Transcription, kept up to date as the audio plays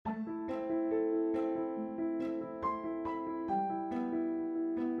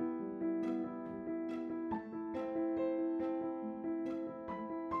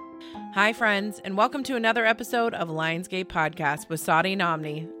Hi, friends, and welcome to another episode of Lionsgate Podcast with Saudi and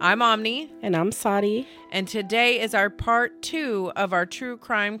Omni. I'm Omni. And I'm Saudi. And today is our part 2 of our true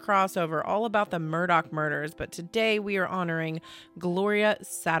crime crossover, all about the Murdaugh murders. But today we are honoring Gloria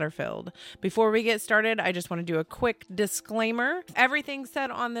Satterfield. Before we get started, I just want to do a quick disclaimer. Everything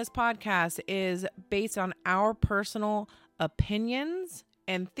said on this podcast is based on our personal opinions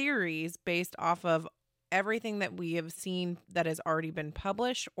and theories based off of everything that we have seen that has already been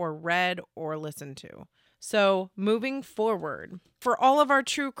published or read or listened to. So moving forward, for all of our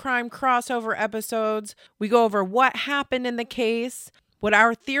true crime crossover episodes, we go over what happened in the case, what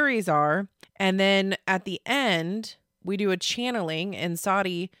our theories are, and then at the end, we do a channeling, and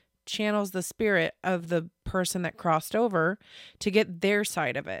Saudi channels the spirit of the person that crossed over to get their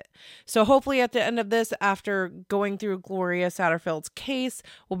side of it. So hopefully at the end of this, after going through Gloria Satterfield's case,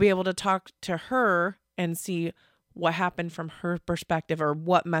 we'll be able to talk to her and see what happened from her perspective or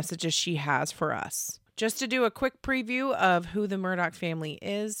what messages she has for us. Just to do a quick preview of who the Murdaugh family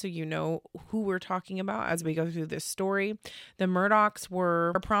is, so you know who we're talking about as we go through this story. The Murdaughs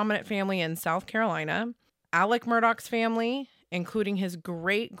were a prominent family in South Carolina. Alec Murdaugh's family, including his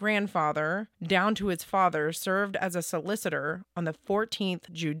great-grandfather down to his father, served as a solicitor on the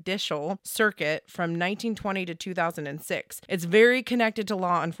 14th Judicial Circuit from 1920 to 2006. It's very connected to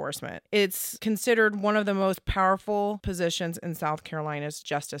law enforcement. It's considered one of the most powerful positions in South Carolina's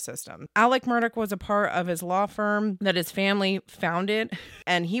justice system. Alec Murdaugh was a part of his law firm that his family founded,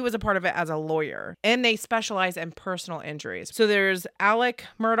 and he was a part of it as a lawyer. And they specialize in personal injuries. So there's Alec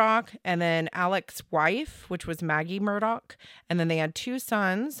Murdaugh, and then Alec's wife, which was Maggie Murdaugh. And then they had two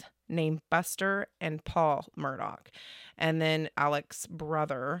sons named Buster and Paul Murdaugh. And then Alec's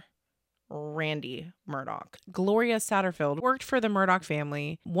brother, Randy Murdaugh. Gloria Satterfield worked for the Murdaugh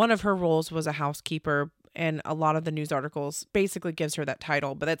family. One of her roles was a housekeeper, and a lot of the news articles basically gives her that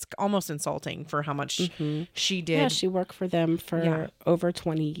title, but that's almost insulting for how much she did. Yeah, she worked for them for over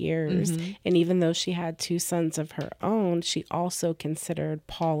 20 years. And even though she had two sons of her own, she also considered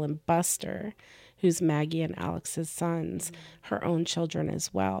Paul and Buster, who's Maggie and Alex's sons, her own children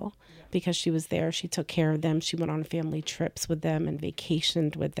as well. Because she was there, she took care of them. She went on family trips with them and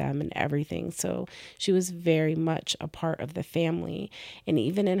vacationed with them and everything. So she was very much a part of the family. And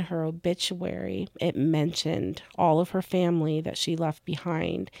even in her obituary, it mentioned all of her family that she left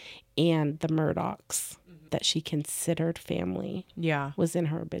behind and the Murdaughs that she considered family was in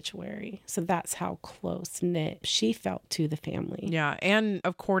her obituary. So that's how close-knit she felt to the family. Yeah, and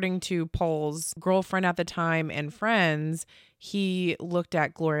according to Paul's girlfriend at the time and friends, he looked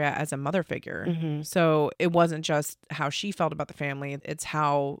at Gloria as a mother figure. So it wasn't just how she felt about the family. It's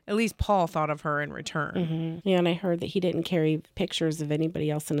how at least Paul thought of her in return. Yeah, and I heard that he didn't carry pictures of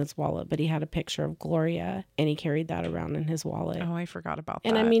anybody else in his wallet, but he had a picture of Gloria, and he carried that around in his wallet. Oh, I forgot about that.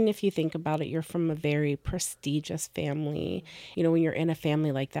 And I mean, if you think about it, you're from a very prestigious family. You know, when you're in a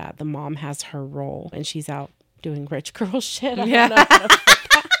family like that, the mom has her role, and she's out doing rich girl shit. I don't know how to put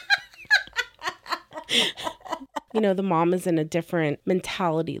that. You know, the mom is in a different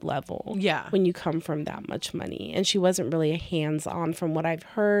mentality level when you come from that much money. And she wasn't really hands-on from what I've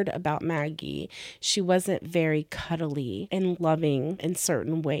heard about Maggie. She wasn't very cuddly and loving in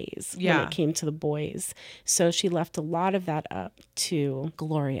certain ways when it came to the boys. So she left a lot of that up to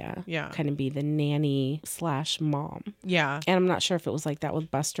Gloria. Kind of be the nanny / mom. And I'm not sure if it was like that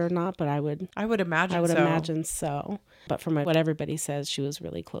with Buster or not, but I would imagine so. But from what everybody says, she was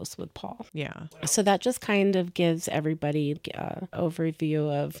really close with Paul. So that just kind of gives everybody an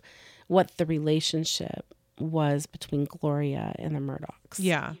overview of what the relationship was between Gloria and the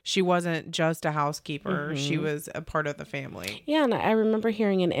Murdaughs. She wasn't just a housekeeper. She was a part of the family. And I remember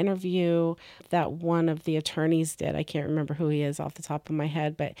hearing an interview that one of the attorneys did. I can't remember who he is off the top of my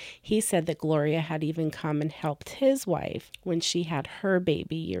head, but he said that Gloria had even come and helped his wife when she had her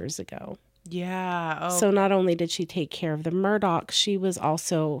baby years ago. So not only did she take care of the Murdaughs, she was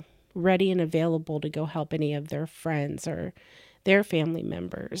also ready and available to go help any of their friends or their family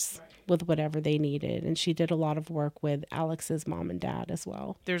members with whatever they needed. And she did a lot of work with Alex's mom and dad as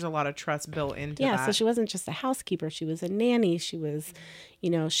well. There's a lot of trust built into that. So she wasn't just a housekeeper. She was a nanny. She was, you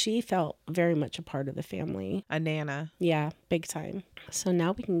know, she felt very much a part of the family. A nana. Yeah, big time. So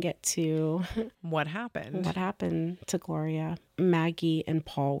now we can get to what happened. What happened to Gloria. Maggie and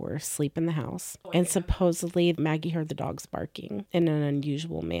Paul were asleep in the house. And supposedly Maggie heard the dogs barking in an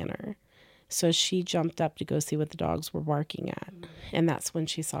unusual manner. So she jumped up to go see what the dogs were barking at. And that's when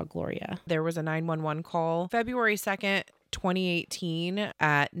she saw Gloria. There was a 911 call February 2nd, 2018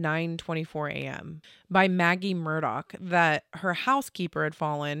 at 9:24 a.m. by Maggie Murdoch that her housekeeper had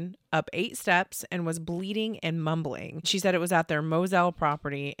fallen up 8 steps and was bleeding and mumbling. She said it was at their Moselle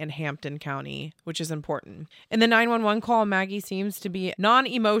property in Hampton County, which is important. In the 911 call, Maggie seems to be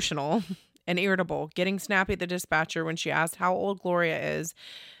non-emotional and irritable, getting snappy at the dispatcher when she asked how old Gloria is.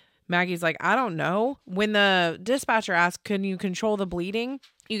 Maggie's like, I don't know. When the dispatcher asked, can you control the bleeding?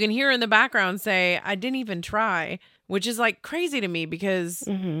 You can hear in the background say, I didn't even try, which is like crazy to me because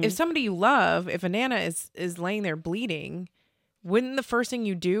if somebody you love, if a Nana is laying there bleeding, wouldn't the first thing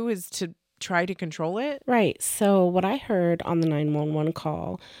you do is to try to control it? Right. So what I heard on the 911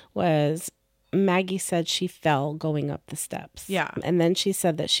 call was Maggie said she fell going up the steps. Yeah. And then she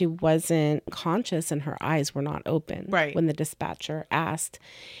said that she wasn't conscious and her eyes were not open when the dispatcher asked.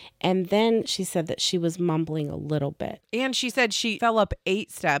 And then she said that she was mumbling a little bit. And she said she fell up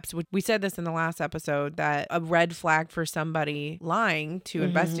 8 steps. We said this in the last episode, that a red flag for somebody lying to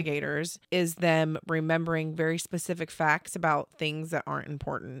investigators is them remembering very specific facts about things that aren't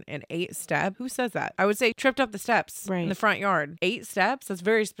important. And 8 steps, who says that? I would say tripped up the steps in the front yard. 8 steps? That's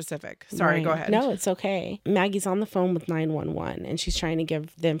very specific. Sorry, go ahead. No, it's okay. Maggie's on the phone with 911 and she's trying to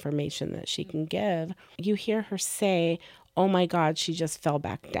give the information that she can give. You hear her say, oh my God, she just fell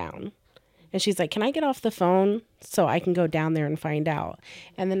back down. And she's like, can I get off the phone so I can go down there and find out?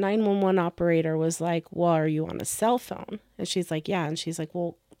 And the 911 operator was like, well, are you on a cell phone? And she's like, yeah. And she's like,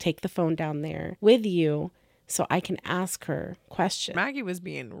 well, take the phone down there with you so I can ask her questions. Maggie was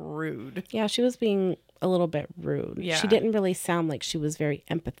being rude. Yeah, she was being a little bit rude. Yeah. She didn't really sound like she was very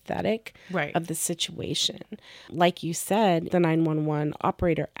empathetic of the situation. Like you said, the 911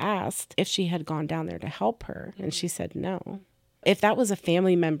 operator asked if she had gone down there to help her, and she said no. If that was a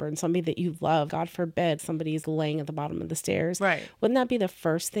family member and somebody that you love, God forbid, somebody's laying at the bottom of the stairs, wouldn't that be the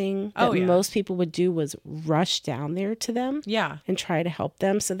first thing that most people would do, was rush down there to them and try to help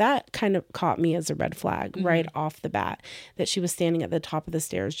them? So that kind of caught me as a red flag right off the bat, that she was standing at the top of the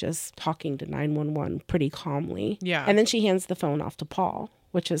stairs just talking to 911 pretty calmly. Yeah. And then she hands the phone off to Paul,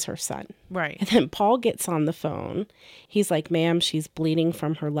 which is her son. Right. And then Paul gets on the phone. He's like, ma'am, she's bleeding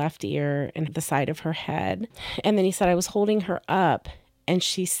from her left ear and the side of her head. And then he said, I was holding her up and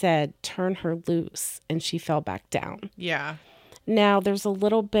she said, turn her loose. And she fell back down. Yeah. Now, there's a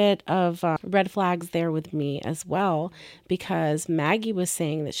little bit of red flags there with me as well, because Maggie was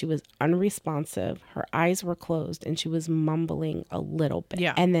saying that she was unresponsive, her eyes were closed, and she was mumbling a little bit.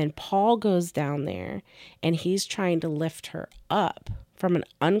 Yeah. And then Paul goes down there and he's trying to lift her up from an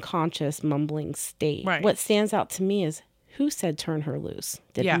unconscious mumbling state. Right. What stands out to me is, who said turn her loose?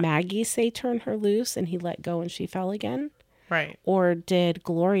 Did Maggie say turn her loose and he let go and she fell again? Right. Or did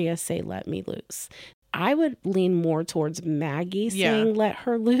Gloria say let me loose? I would lean more towards Maggie saying let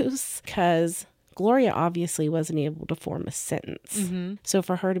her loose, because Gloria obviously wasn't able to form a sentence. So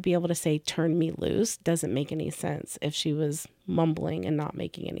for her to be able to say turn me loose doesn't make any sense if she was mumbling and not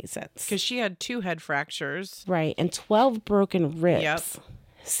making any sense. Because she had 2 head fractures. Right. And 12 broken ribs. Yep.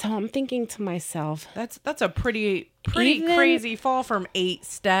 So I'm thinking to myself, that's a pretty crazy fall from 8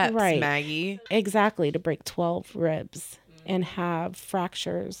 steps, Maggie. Exactly, to break 12 ribs and have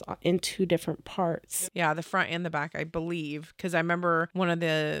fractures in 2 different parts. Yeah, the front and the back, I believe. Because I remember one of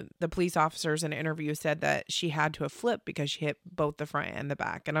the police officers in an interview said that she had to have flipped because she hit both the front and the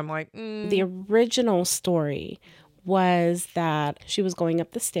back. And I'm like, The original story was that she was going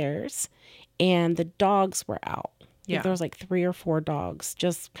up the stairs and the dogs were out. Yeah. There was like 3 or 4 dogs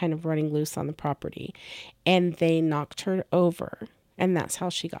just kind of running loose on the property. And they knocked her over. And that's how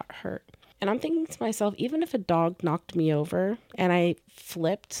she got hurt. And I'm thinking to myself, even if a dog knocked me over and I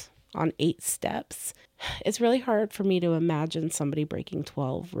flipped on 8 steps, it's really hard for me to imagine somebody breaking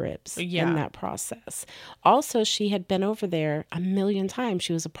 12 ribs in that process. Also, she had been over there a million times.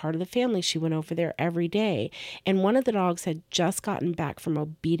 She was a part of the family. She went over there every day. And one of the dogs had just gotten back from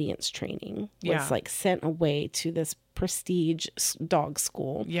obedience training. Was like sent away to this prestige dog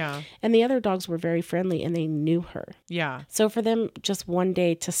school. Yeah. And the other dogs were very friendly and they knew her. Yeah. So for them just one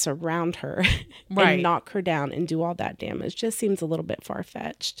day to surround her and knock her down and do all that damage just seems a little bit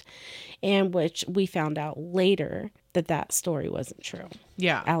far-fetched. And which we found out later that story wasn't true.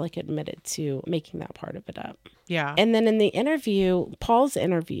 Yeah. Alec admitted to making that part of it up. Yeah. And then in the interview, Paul's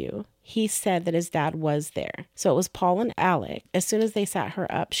interview, he said that his dad was there. So it was Paul and Alec. As soon as they sat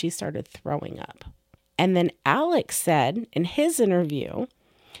her up, she started throwing up. And then Alex said in his interview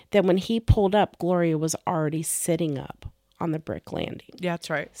that when he pulled up, Gloria was already sitting up on the brick landing. Yeah, that's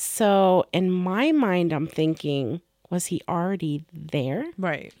right. So in my mind, I'm thinking, was he already there?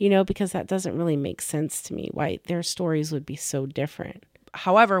 Right. You know, because that doesn't really make sense to me, why their stories would be so different.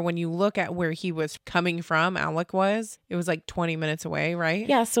 However, when you look at where he was coming from, it was like 20 minutes away, right?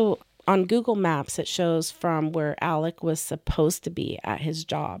 Yeah. So on Google Maps, it shows from where Alec was supposed to be at his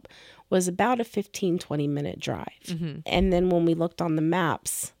job was about a 15-20 minute drive. Mm-hmm. And then when we looked on the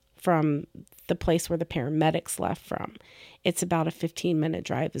maps from the place where the paramedics left from, it's about a 15-minute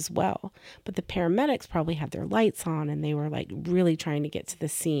drive as well. But the paramedics probably had their lights on and they were like really trying to get to the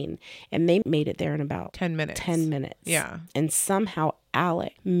scene. And they made it there in about 10 minutes. 10 minutes. Yeah. And somehow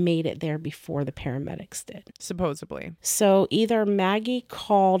Alec made it there before the paramedics did. Supposedly. So either Maggie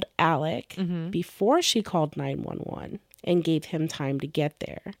called Alec before she called 911 and gave him time to get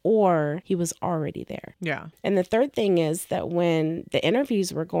there, or he was already there. Yeah. And the third thing is that when the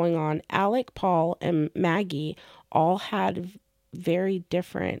interviews were going on, Alec, Paul, and Maggie all had very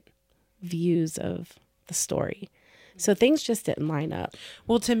different views of the story. So things just didn't line up.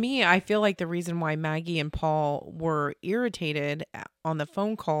 Well, to me, I feel like the reason why Maggie and Paul were irritated on the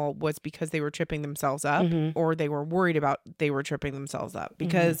phone call was because they were tripping themselves up, or they were worried about they were tripping themselves up.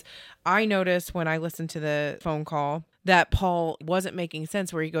 Because I noticed when I listened to the phone call that Paul wasn't making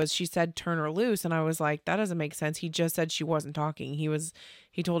sense, where he goes, she said, turn her loose. And I was like, that doesn't make sense. He just said she wasn't talking.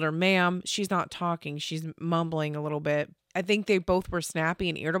 He told her, ma'am, she's not talking. She's mumbling a little bit. I think they both were snappy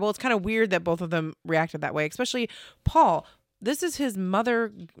and irritable. It's kind of weird that both of them reacted that way, especially Paul. This is his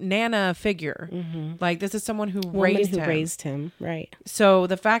mother, Nana figure. Like, this is someone who raised him. Right. So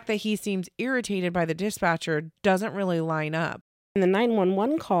the fact that he seems irritated by the dispatcher doesn't really line up. In the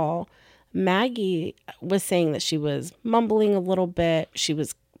 911 call, Maggie was saying that she was mumbling a little bit. She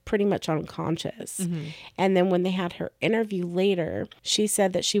was pretty much unconscious. And then when they had her interview later, she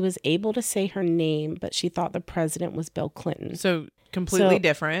said that she was able to say her name, but she thought the president was Bill Clinton. So completely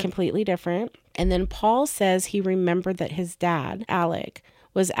different. Completely different. And then Paul says he remembered that his dad, Alec,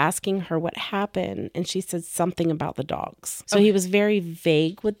 was asking her what happened, and she said something about the dogs. So he was very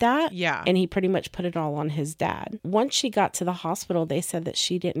vague with that. Yeah. And he pretty much put it all on his dad. Once she got to the hospital, they said that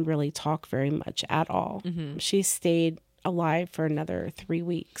she didn't really talk very much at all. She stayed alive for another 3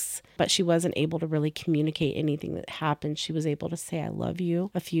 weeks, but she wasn't able to really communicate anything that happened. She was able to say, I love you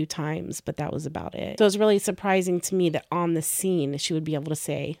a few times, but that was about it. So it was really surprising to me that on the scene, she would be able to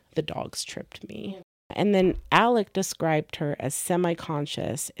say, the dogs tripped me. And then Alec described her as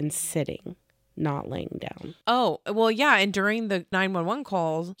semi-conscious and sitting, not laying down. Oh, well, yeah. And during the 911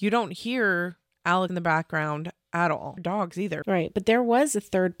 calls, you don't hear Alec in the background at all. Dogs either. Right. But there was a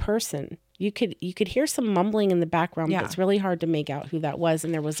third person. You could hear some mumbling in the background, but it's really hard to make out who that was.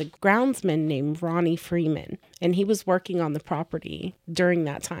 And there was a groundsman named Ronnie Freeman, and he was working on the property during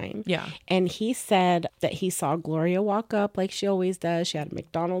that time. Yeah. And he said that he saw Gloria walk up like she always does. She had a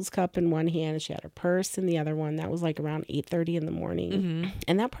McDonald's cup in one hand and she had her purse in the other one. That was like around 8:30 in the morning.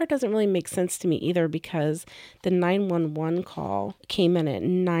 And that part doesn't really make sense to me either, because the 911 call came in at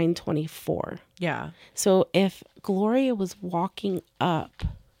 9:24. Yeah. So if Gloria was walking up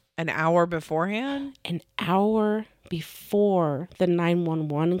an hour beforehand? An hour before the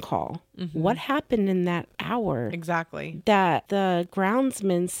 911 call. What happened in that hour? Exactly. That the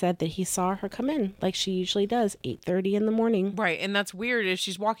groundsman said that he saw her come in like she usually does, 8:30 in the morning. Right. And that's weird if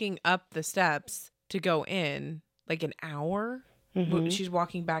she's walking up the steps to go in, like an hour. She's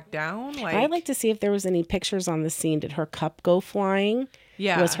walking back down. I'd like to see if there was any pictures on the scene. Did her cup go flying?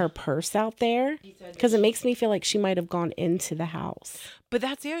 Yeah. Was her purse out there? Because it makes me feel like she might have gone into the house. But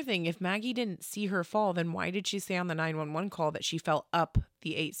that's the other thing. If Maggie didn't see her fall, then why did she say on the 911 call that she fell up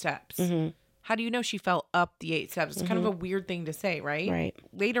the 8 steps? How do you know she fell up the 8 steps? It's kind of a weird thing to say, right? Right.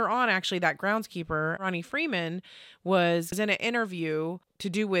 Later on, actually, that groundskeeper, Ronnie Freeman, was in an interview to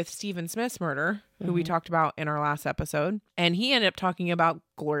do with Stephen Smith's murder, who we talked about in our last episode. And he ended up talking about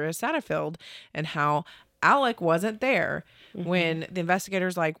Gloria Satterfield and how Alec wasn't there when the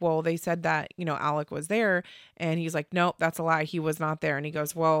investigators well, they said that, Alec was there. And he's like, nope, that's a lie. He was not there. And he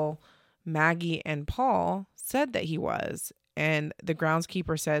goes, well, Maggie and Paul said that he was. And the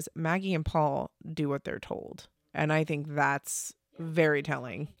groundskeeper says, Maggie and Paul do what they're told. And I think that's very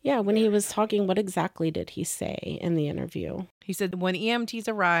telling. Yeah, when he was talking, what exactly did he say in the interview? He said, when EMTs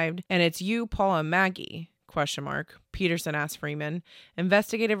arrived, and it's you, Paul, and Maggie, ? Peterson asked Freeman.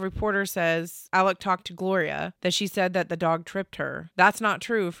 Investigative reporter says Alec talked to Gloria, that she said that the dog tripped her. That's not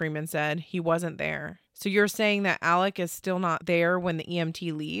true, Freeman said. He wasn't there. So you're saying that Alec is still not there when the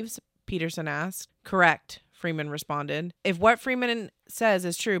EMT leaves? Peterson asked. Correct, Freeman responded. If what Freeman says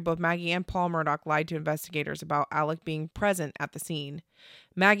is true, both Maggie and Paul Murdaugh lied to investigators about Alec being present at the scene.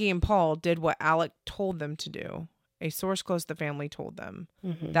 Maggie and Paul did what Alec told them to do. A source close to the family told them.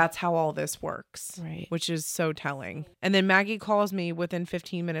 That's how all this works, right? Which is so telling. And then Maggie calls me within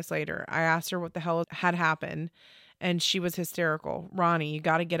 15 minutes later. I asked her what the hell had happened. and she was hysterical. "Ronnie, you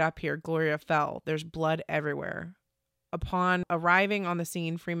got to get up here. Gloria fell. There's blood everywhere." Upon arriving on the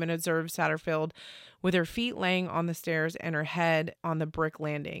scene, Freeman observed Satterfield with her feet laying on the stairs and her head on the brick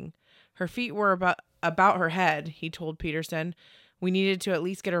landing. "Her feet were about her head," he told Peterson. "We needed to at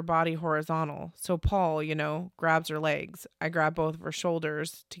least get her body horizontal. So Paul, grabs her legs. I grab both of her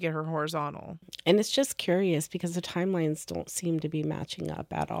shoulders to get her horizontal." And it's just curious because the timelines don't seem to be matching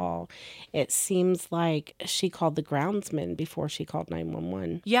up at all. It seems like she called the groundsman before she called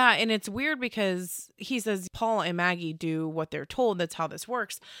 911. Yeah, and it's weird because he says Paul and Maggie do what they're told. That's how this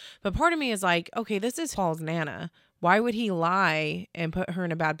works. But part of me is like, okay, this is Paul's Nana. Why would he lie and put her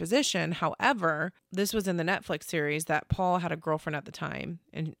in a bad position? However, this was in the Netflix series that Paul had a girlfriend at the time.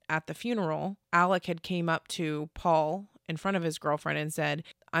 And at the funeral, Alec had came up to Paul in front of his girlfriend and said,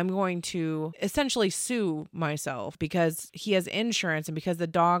 "I'm going to essentially sue myself because he has insurance, and because the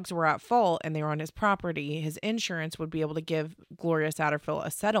dogs were at fault and they were on his property, his insurance would be able to give Gloria Satterfield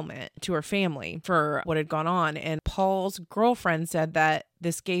a settlement to her family for what had gone on." And Paul's girlfriend said that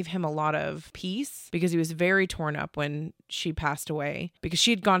this gave him a lot of peace because he was very torn up when she passed away, because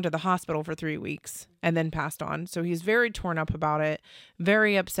she'd gone to the hospital for 3 weeks and then passed on. So he's very torn up about it,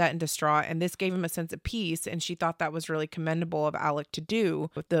 very upset and distraught. And this gave him a sense of peace. And she thought that was really commendable of Alec to do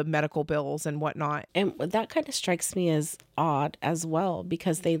with the medical bills and whatnot. And that kind of strikes me as odd as well,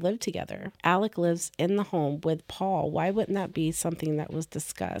 because they live together. Alec lives in the home with Paul. Why wouldn't that be something that was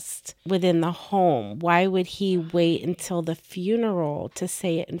discussed within the home? Why would he wait until the funeral to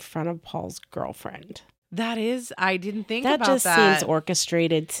say it in front of Paul's girlfriend? I didn't think about that. That just seems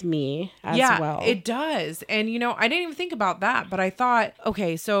orchestrated to me as well. Yeah, it does. And, I didn't even think about that, but I thought,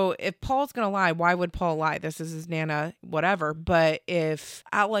 okay, so if Paul's going to lie, why would Paul lie? This is his Nana, whatever. But if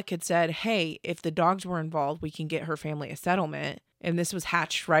Alec had said, hey, if the dogs were involved, we can get her family a settlement, and this was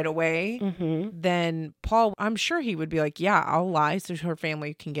hatched right away, then Paul, I'm sure he would be like, yeah, I'll lie so her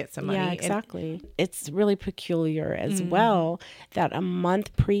family can get some money. Yeah, exactly. It's really peculiar as well that a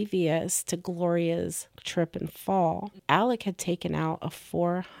month previous to Gloria's trip and fall, Alec had taken out a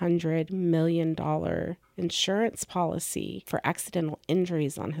 $400 million insurance policy for accidental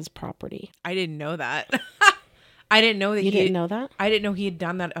injuries on his property. I didn't know that. I didn't know that. You didn't know that? I didn't know he had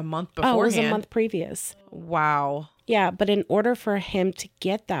done that a month beforehand. Oh, it was a month previous. Wow. Yeah, but in order for him to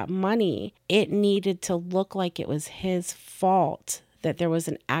get that money, it needed to look like it was his fault that there was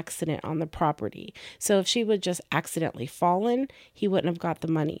an accident on the property. So if she would just accidentally fallen, he wouldn't have got the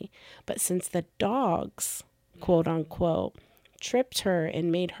money. But since the dogs, quote unquote, tripped her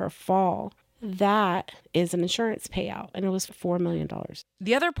and made her fall, that is an insurance payout, and it was $4 million.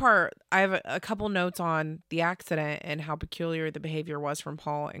 The other part, I have a couple notes on the accident and how peculiar the behavior was from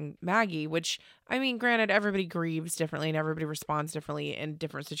Paul and Maggie, which, I mean, granted, everybody grieves differently and everybody responds differently in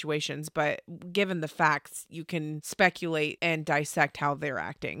different situations, but given the facts, you can speculate and dissect how they're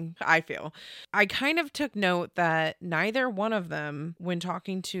acting, I feel. I kind of took note that neither one of them, when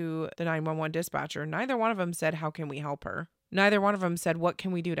talking to the 911 dispatcher, neither one of them said, how can we help her? Neither one of them said, what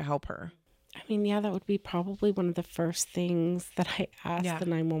can we do to help her? I mean, yeah, that would be probably one of the first things that I asked the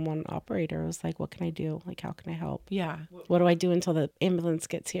 911 operator. I was like, what can I do? Like, how can I help? Yeah. What do I do until the ambulance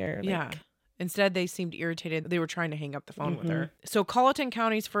gets here? Yeah. Instead, they seemed irritated. They were trying to hang up the phone with her. So Colleton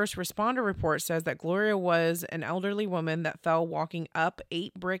County's first responder report says that Gloria was an elderly woman that fell walking up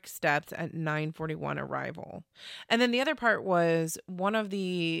 8 brick steps at 9:41 arrival. And then the other part was one of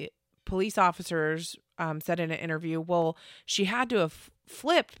the police officers said in an interview, well, she had to have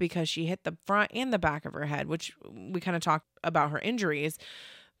flipped because she hit the front and the back of her head, which we kind of talked about her injuries.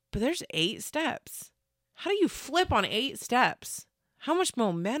 But there's 8 steps. How do you flip on 8 steps? How much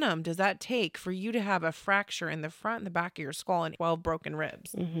momentum does that take for you to have a fracture in the front and the back of your skull and 12 broken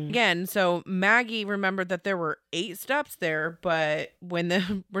ribs? Again, so Maggie remembered that there were 8 steps there, but when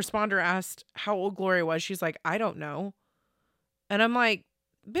the responder asked how old Gloria was, she's like, I don't know. And I'm like,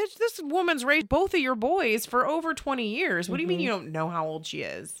 bitch, this woman's raised both of your boys for over 20 years. What do you mean you don't know how old she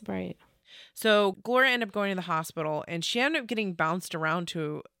is? Right. So Gloria ended up going to the hospital, and she ended up getting bounced around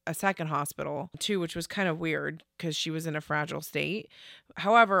to a second hospital too, which was kind of weird because she was in a fragile state.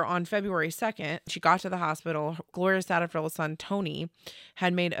 However, on February 2nd, she got to the hospital. Gloria Satterfield's son, Tony,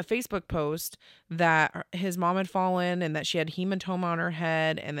 had made a Facebook post that his mom had fallen and that she had hematoma on her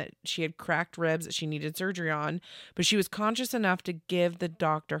head and that she had cracked ribs that she needed surgery on. But she was conscious enough to give the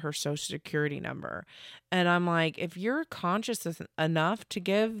doctor her social security number. And I'm like, if you're conscious enough to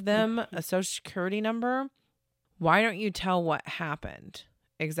give them a social security number, why don't you tell what happened?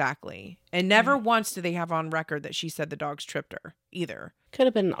 Exactly. And never once do they have on record that she said the dogs tripped her either. Could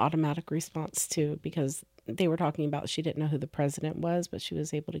have been an automatic response too, because they were talking about she didn't know who the president was, but she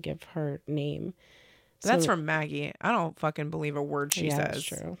was able to give her name. That's from Maggie. I don't fucking believe a word she says. That's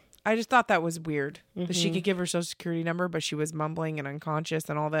true. I just thought that was weird that she could give her social security number, but she was mumbling and unconscious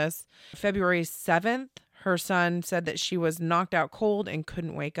and all this. February 7th, her son said that she was knocked out cold and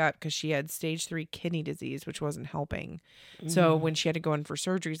couldn't wake up because she had stage 3 kidney disease, which wasn't helping. So when she had to go in for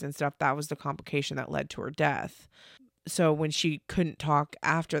surgeries and stuff, that was the complication that led to her death. So when she couldn't talk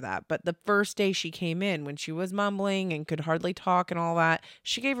after that, but the first day she came in, when she was mumbling and could hardly talk and all that,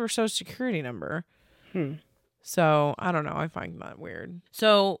 she gave her social security number. So I don't know. I find that weird.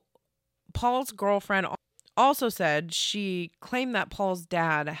 So Paul's girlfriend also said she claimed that Paul's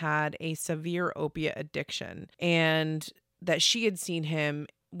dad had a severe opiate addiction and that she had seen him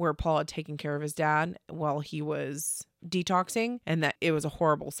where Paul had taken care of his dad while he was detoxing and that it was a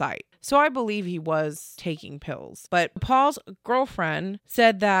horrible sight. So I believe he was taking pills. But Paul's girlfriend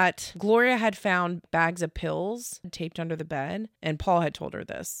said that Gloria had found bags of pills taped under the bed and Paul had told her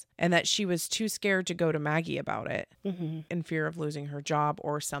this and that she was too scared to go to Maggie about it in fear of losing her job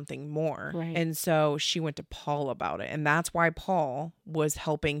or something more. Right. And so she went to Paul about it. And that's why Paul was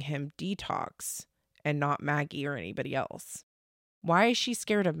helping him detox and not Maggie or anybody else. Why is she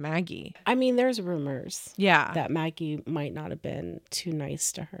scared of Maggie? I mean, there's rumors. That Maggie might not have been too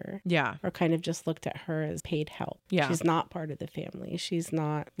nice to her. Or kind of just looked at her as paid help. She's not part of the family. She's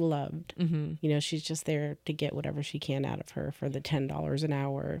not loved. You know, she's just there to get whatever she can out of her for the $10 an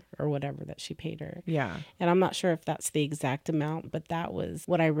hour or whatever that she paid her. And I'm not sure if that's the exact amount, but that was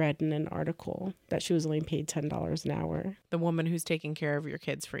what I read in an article, that she was only paid $10 an hour. The woman who's taking care of your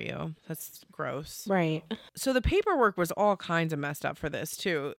kids for you. That's gross. Right. So the paperwork was all kinds of messed up for this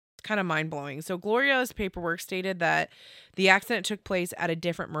too. It's kind of mind-blowing. So Gloria's paperwork stated that the accident took place at a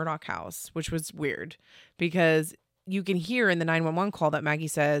different Murdoch house, which was weird because you can hear in the 911 call that Maggie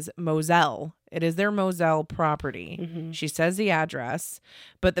says Moselle. It is their Moselle property. She says the address,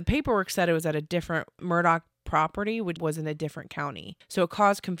 but the paperwork said it was at a different Murdoch property, which was in a different county. So it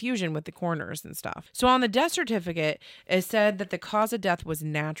caused confusion with the coroners and stuff. So on the death certificate, it said that the cause of death was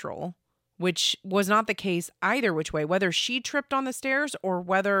natural, which was not the case either which way. Whether she tripped on the stairs or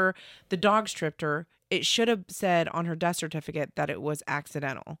whether the dogs tripped her, it should have said on her death certificate that it was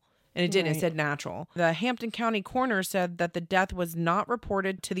accidental. And it didn't. Right. It said natural. The Hampton County coroner said that the death was not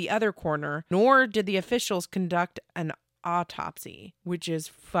reported to the other coroner, nor did the officials conduct an autopsy, which is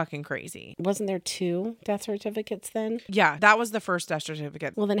fucking crazy. Wasn't there 2 death certificates then? Yeah, that was the first death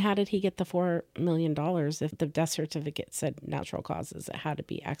certificate. Well, then how did he get the $4 million if the death certificate said natural causes? It had to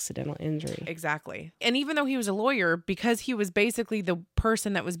be accidental injury. Exactly. And even though he was a lawyer, because he was basically the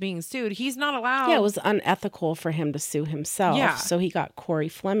person that was being sued, he's not allowed. Yeah, it was unethical for him to sue himself. Yeah. So he got Corey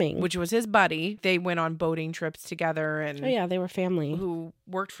Fleming, which was his buddy. They went on boating trips together. And oh yeah, they were family. Who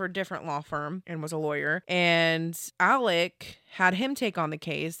worked for a different law firm and was a lawyer. And Alec had him take on the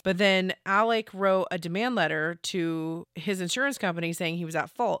case, but then Alec wrote a demand letter to his insurance company saying he was at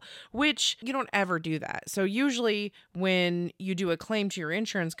fault, which you don't ever do that. So usually when you do a claim to your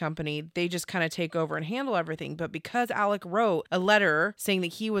insurance company, they just kind of take over and handle everything. But because Alec wrote a letter saying that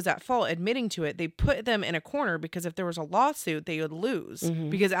he was at fault, admitting to it, they put them in a corner because if there was a lawsuit, they would lose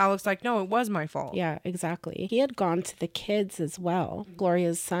because Alec's like, no, it was my fault. Yeah, exactly. He had gone to the kids as well,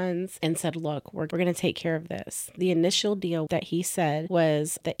 Gloria's sons, and said, look, we're going to take care of this. The initial deal that he said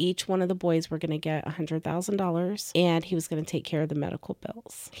was that each one of the boys were going to get $100,000 and he was going to take care of the medical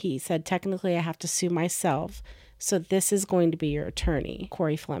bills. He said, technically, I have to sue myself. So this is going to be your attorney,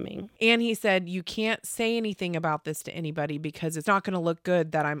 Corey Fleming. And he said, you can't say anything about this to anybody because it's not going to look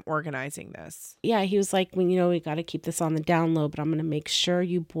good that I'm organizing this. Yeah, he was like, well, you know, we got to keep this on the down low, but I'm going to make sure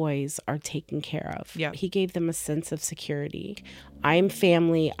you boys are taken care of. Yeah. He gave them a sense of security. I'm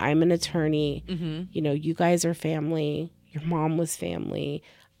family. I'm an attorney. You know, you guys are family. Your mom was family.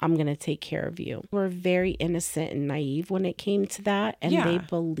 I'm going to take care of you. We're very innocent and naive when it came to that. And they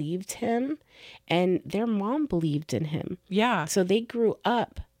believed him. And their mom believed in him. Yeah. So they grew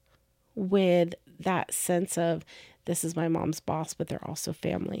up with that sense of, this is my mom's boss, but they're also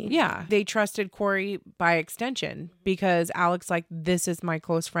family. Yeah. They trusted Corey by extension because Alec's like, this is my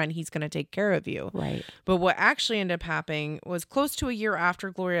close friend. He's going to take care of you. Right. But what actually ended up happening was close to a year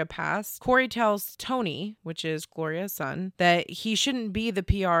after Gloria passed, Corey tells Tony, which is Gloria's son, that he shouldn't be the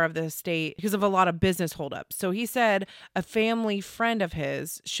PR of the estate because of a lot of business holdups. So he said a family friend of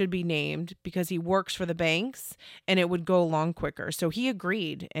his should be named because he works for the banks and it would go along quicker. So he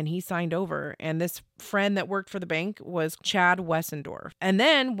agreed and he signed over. And this friend that worked for the bank was Chad Wessendorf. And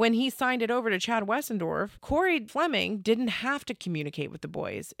then when he signed it over to Chad Wessendorf, Corey Fleming didn't have to communicate with the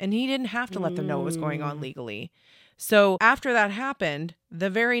boys and he didn't have to let them know what was going on legally. So after that happened, the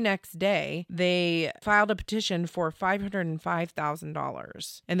very next day, they filed a petition for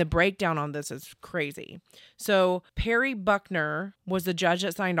 $505,000. And the breakdown on this is crazy. So Perry Buckner was the judge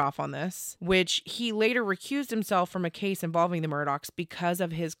that signed off on this, which he later recused himself from a case involving the Murdaughs because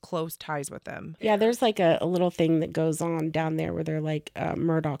of his close ties with them. Yeah, there's like a little thing that goes on down there where they're like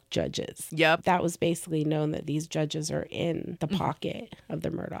Murdaugh judges. Yep. That was basically known that these judges are in the pocket of the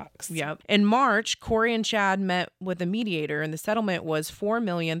Murdaughs. Yep. In March, Corey and Chad met with a mediator, and the settlement was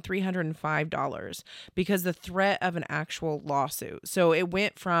 $4,305 because the threat of an actual lawsuit. So it was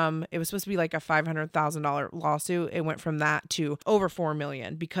supposed to be like a $500,000 lawsuit. It went from that to over $4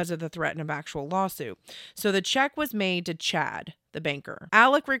 million because of the threat of actual lawsuit. So the check was made to Chad, the banker.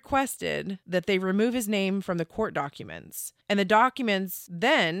 Alec requested that they remove his name from the court documents. And the documents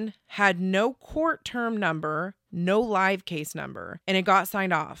then had no court term number, no live case number, and it got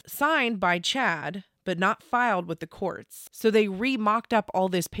signed off. Signed by Chad, but not filed with the courts. So they re-mocked up all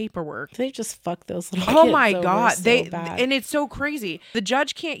this paperwork. They just fucked those little Oh kids my over God. so bad. And it's so crazy. The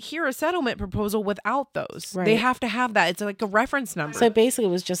judge can't hear a settlement proposal without those. Right. They have to have that. It's like a reference number. So basically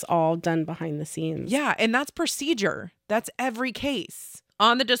it was just all done behind the scenes. Yeah, and that's procedure. That's every case.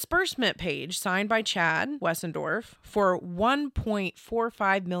 On the disbursement page signed by Chad Wessendorf for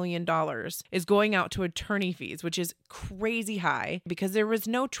 $1.45 million is going out to attorney fees, which is crazy high because there was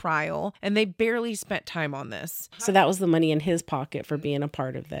no trial and they barely spent time on this. So that was the money in his pocket for being a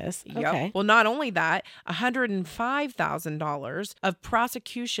part of this. Yep. Okay. Well, not only that, $105,000 of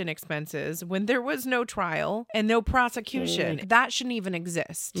prosecution expenses when there was no trial and no prosecution. That shouldn't even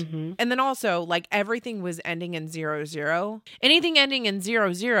exist. Mm-hmm. And then also, like, everything was ending in 00. Anything ending in 00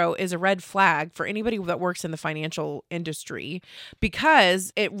 is a red flag for anybody that works in the financial industry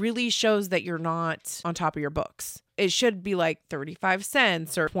because it really shows that you're not on top of your books. It should be like 35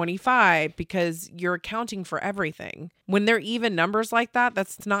 cents or 25 because you're accounting for everything. When they're even numbers like that,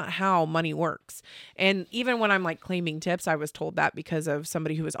 that's not how money works. And even when I'm like claiming tips, I was told that because of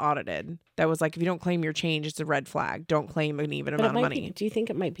somebody who was audited. That was like, if you don't claim your change, it's a red flag. Don't claim an even amount of money. Do you think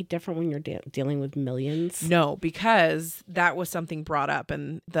it might be different when you're dealing with millions? No, because that was something brought up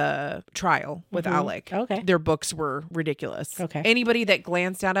in the trial with Alec. Okay. Their books were ridiculous. Okay. Anybody that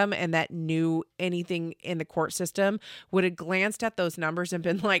glanced at them and that knew anything in the court system would have glanced at those numbers and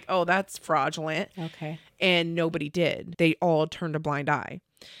been like, oh, that's fraudulent. Okay. And nobody did. They all turned a blind eye.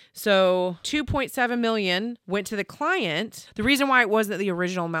 So $2.7 million went to the client. The reason why it wasn't the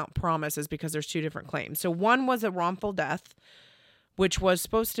original amount promised is because there's two different claims. So one was a wrongful death, which was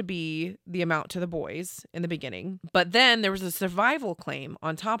supposed to be the amount to the boys in the beginning. But then there was a survival claim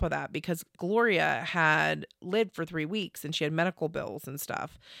on top of that because Gloria had lived for 3 weeks and she had medical bills and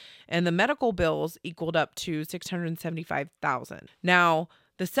stuff. And the medical bills equaled up to $675,000. Now,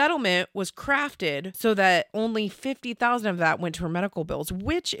 the settlement was crafted so that only $50,000 of that went to her medical bills,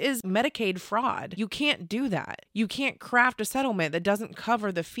 which is Medicaid fraud. You can't do that. You can't craft a settlement that doesn't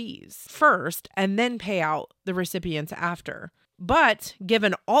cover the fees first and then pay out the recipients after. But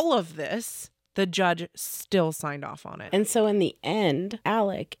given all of this, the judge still signed off on it. And so in the end,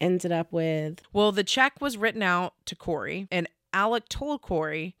 Alec ended up with... Well, the check was written out to Corey, and Alec told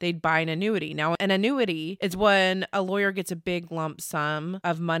Corey they'd buy an annuity. Now, an annuity is when a lawyer gets a big lump sum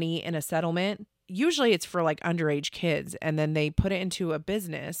of money in a settlement. Usually it's for like underage kids, and then they put it into a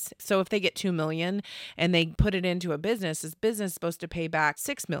business. So if they get $2 million and they put it into a business, this business is supposed to pay back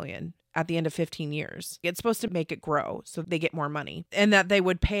 $6 million at the end of 15 years. It's supposed to make it grow so they get more money, and that they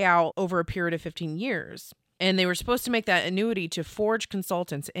would pay out over a period of 15 years. And they were supposed to make that annuity to Forge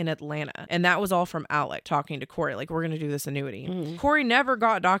Consultants in Atlanta. And that was all from Alec talking to Corey, like, we're going to do this annuity. Mm-hmm. Corey never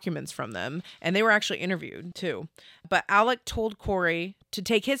got documents from them, and they were actually interviewed too. But Alec told Corey to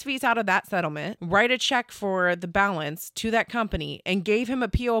take his fees out of that settlement, write a check for the balance to that company, and gave him a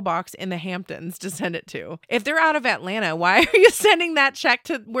P.O. box in the Hamptons to send it to. If they're out of Atlanta, why are you sending that check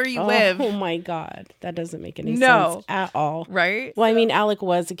to where you live? Oh my God. That doesn't make any sense at all. Right? Well, I mean, Alec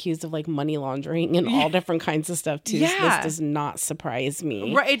was accused of like money laundering and all different kinds of stuff too. Yeah. So this does not surprise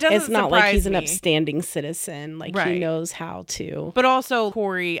me. Right. It doesn't It's not surprise like he's an me. upstanding citizen. Like he knows how to. But also,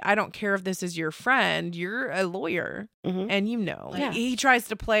 Corey, I don't care if this is your friend. You're a lawyer. Mm-hmm. And you know, he tries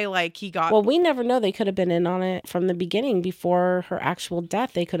to play like he got... Well, we never know. They could have been in on it from the beginning. Before her actual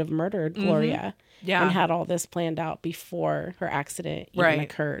death, they could have murdered Gloria. Yeah. And had all this planned out before her accident even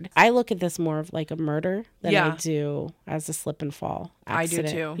occurred. I look at this more of like a murder than I do as a slip and fall accident.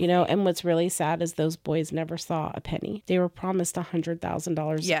 I do too. You know, and what's really sad is those boys never saw a penny. They were promised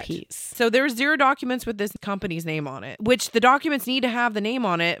 $100,000 a piece. So there's 0 documents with this company's name on it, which the documents need to have the name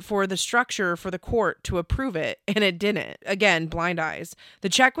on it for the structure for the court to approve it, and it didn't. Again, blind eyes. The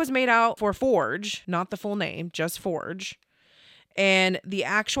check was made out for Forge, not the full name, just Forge. And the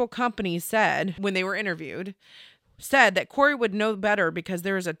actual company said, when they were interviewed, said that Corey would know better because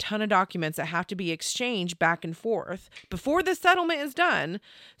there is a ton of documents that have to be exchanged back and forth before the settlement is done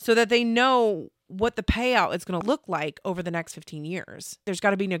so that they know what the payout is going to look like over the next 15 years. There's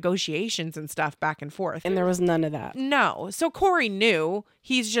got to be negotiations and stuff back and forth. And there was none of that. No. So Corey knew.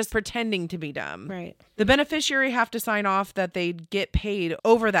 He's just pretending to be dumb. Right. The beneficiary have to sign off that they'd get paid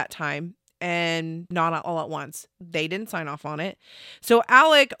over that time and not all at once. They didn't sign off on it. So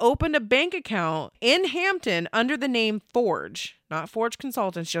Alec opened a bank account in Hampton under the name Forge, not Forge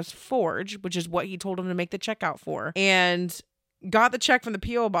Consultants, just Forge, which is what he told him to make the check out for. And got the check from the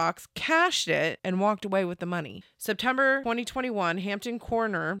P.O. box, cashed it, and walked away with the money. September 2021, Hampton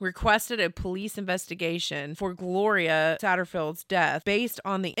coroner requested a police investigation for Gloria Satterfield's death based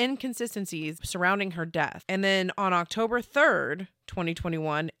on the inconsistencies surrounding her death. And then on October 3rd,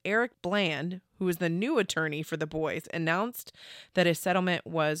 2021, Eric Bland, who is the new attorney for the boys, announced that a settlement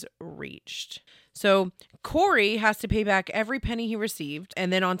was reached. So Corey has to pay back every penny he received.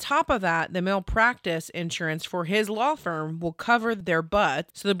 And then on top of that, the malpractice insurance for his law firm will cover their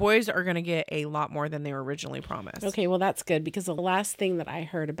butts. So the boys are going to get a lot more than they were originally promised. Okay, well, that's good because the last thing that I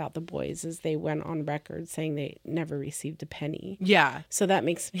heard about the boys is they went on record saying they never received a penny. Yeah. So that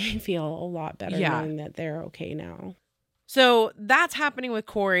makes me feel a lot better knowing that they're okay now. So that's happening with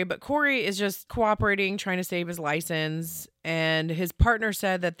Corey, but Corey is just cooperating, trying to save his license. And his partner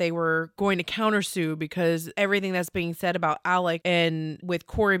said that they were going to countersue because everything that's being said about Alec and with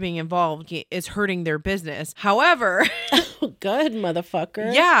Corey being involved is hurting their business. However, good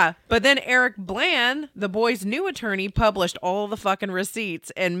motherfucker. Yeah. But then Eric Bland, the boy's new attorney, published all the fucking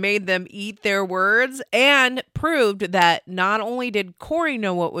receipts and made them eat their words and proved that not only did Corey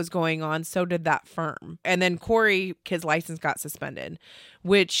know what was going on, so did that firm. And then Corey, his license got suspended,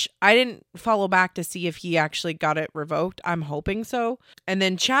 which I didn't follow back to see if he actually got it revoked. I'm hoping so. And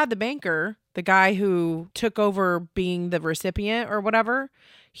then Chad the banker, the guy who took over being the recipient or whatever,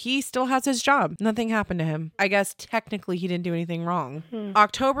 he still has his job. Nothing happened to him. I guess technically he didn't do anything wrong.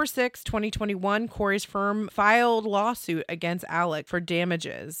 October 6, 2021, Corey's firm filed lawsuit against Alec for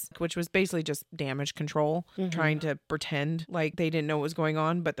damages, which was basically just damage control, trying to pretend like they didn't know what was going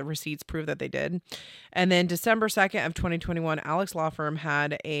on, but the receipts prove that they did. And then December 2nd of 2021, Alec's law firm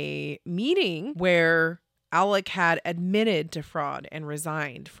had a meeting where Alec had admitted to fraud and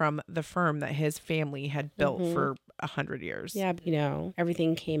resigned from the firm that his family had built for 100 years. Yeah, you know,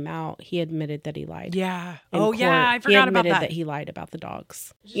 everything came out. He admitted that he lied. Yeah. Yeah, I forgot about that. He admitted that he lied about the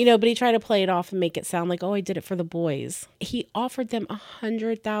dogs. You know, but he tried to play it off and make it sound like, oh, I did it for the boys. He offered them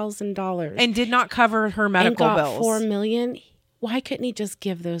 $100,000 and did not cover her medical and got bills. $4 million. Why couldn't he just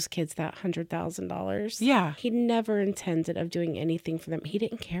give those kids that $100,000? Yeah. He never intended of doing anything for them. He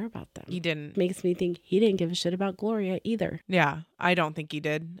didn't care about them. He didn't. Makes me think he didn't give a shit about Gloria either. Yeah, I don't think he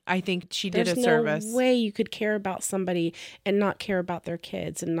did. I think she did a service. There's no way you could care about somebody and not care about their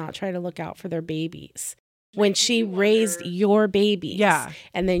kids and not try to look out for their babies. When she raised your babies. Yeah.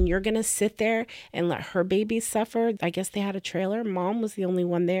 And then you're going to sit there and let her babies suffer. I guess they had a trailer. Mom was the only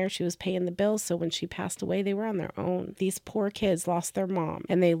one there. She was paying the bills. So when she passed away, they were on their own. These poor kids lost their mom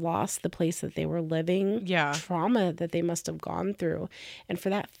and they lost the place that they were living. Yeah. Trauma that they must have gone through. And for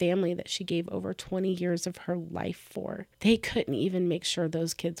that family that she gave over 20 years of her life for, they couldn't even make sure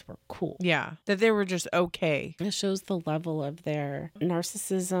those kids were cool. Yeah. That they were just okay. It shows the level of their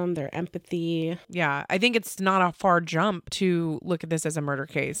narcissism, their empathy. Yeah. I think it's not a far jump to look at this as a murder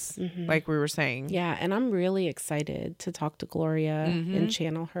case, like we were saying. Yeah, and I'm really excited to talk to Gloria and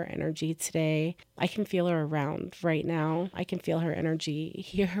channel her energy today. I can feel her around right now. I can feel her energy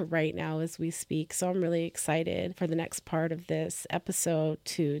here right now as we speak. So I'm really excited for the next part of this episode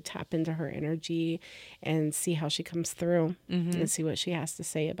to tap into her energy and see how she comes through and see what she has to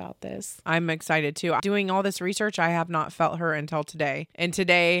say about this. I'm excited too. Doing all this research, I have not felt her until today. And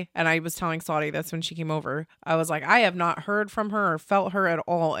today, and I was telling Slotty this when she came over, I was like, I have not heard from her or felt her at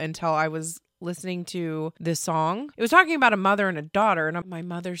all until I was listening to this song. It was talking about a mother and a daughter, and my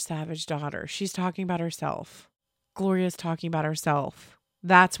mother's savage daughter. She's talking about herself. Gloria's talking about herself.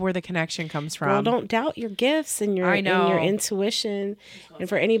 That's where the connection comes from. Well, don't doubt your gifts and and your intuition. And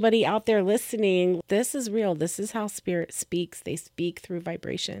for anybody out there listening, this is real. This is how spirit speaks. They speak through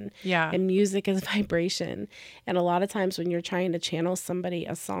vibration. Yeah. And music is vibration. And a lot of times when you're trying to channel somebody,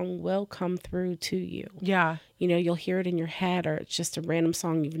 a song will come through to you. Yeah. You know, you'll hear it in your head, or it's just a random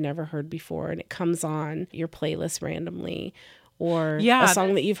song you've never heard before and it comes on your playlist randomly. Or a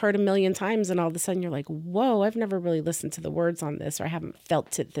song that you've heard a million times and all of a sudden you're like, whoa, I've never really listened to the words on this, or I haven't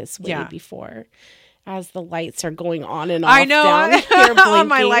felt it this way before. As the lights are going on and off. I know. Down here blinking.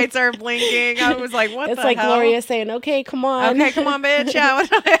 My lights are blinking. I was like, what it's the like hell? Gloria saying, okay, come on. Okay, come on, bitch. Yeah.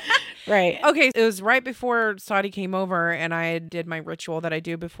 Right. Okay. It was right before Saudi came over and I did my ritual that I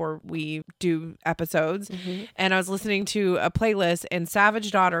do before we do episodes. Mm-hmm. And I was listening to a playlist and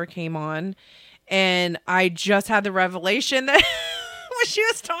Savage Daughter came on. And I just had the revelation that what she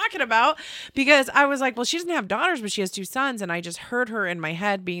was talking about, because I was like, well, she doesn't have daughters, but she has 2 sons. And I just heard her in my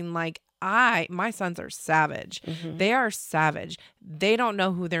head being like, my sons are savage. Mm-hmm. They are savage. They don't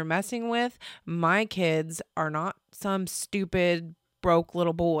know who they're messing with. My kids are not some stupid broke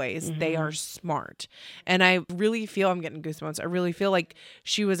little boys. Mm-hmm. They are smart. And I really feel, I'm getting goosebumps. I really feel like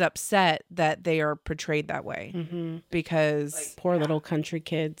she was upset that they are portrayed that way. Mm-hmm. Because like, poor little country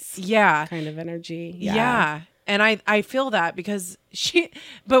kids. Yeah. Kind of energy. Yeah. And I feel that because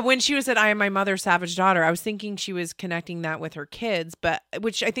but when she said, I am my mother's savage daughter, I was thinking she was connecting that with her kids,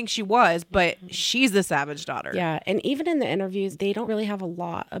 which I think she was, but she's the savage daughter. Yeah. And even in the interviews, they don't really have a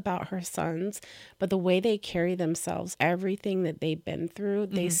lot about her sons, but the way they carry themselves, everything that they've been through,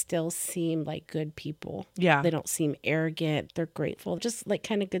 they still seem like good people. Yeah. They don't seem arrogant. They're grateful, just like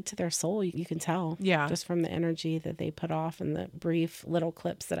kind of good to their soul. You can tell. Yeah. Just from the energy that they put off and the brief little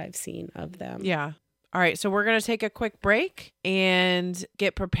clips that I've seen of them. Yeah. All right, so we're going to take a quick break and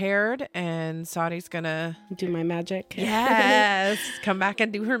get prepared, and Saudi's going to do my magic. Yes, come back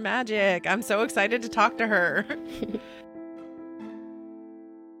and do her magic. I'm so excited to talk to her.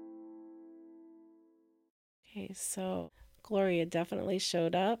 Okay, so Gloria definitely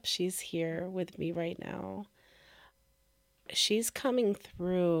showed up. She's here with me right now. She's coming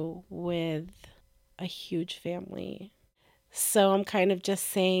through with a huge family. So I'm kind of just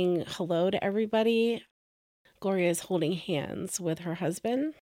saying hello to everybody. Gloria is holding hands with her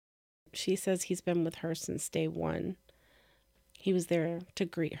husband. She says he's been with her since day one. He was there to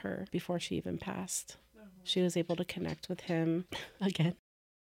greet her before she even passed. She was able to connect with him again.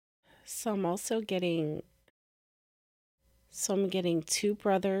 So I'm also getting 2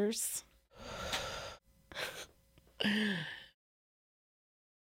 brothers.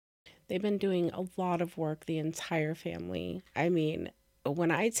 They've been doing a lot of work, the entire family. I mean, when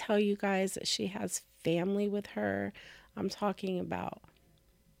I tell you guys that she has family with her, I'm talking about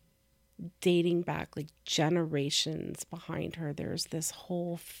dating back like generations behind her. There's this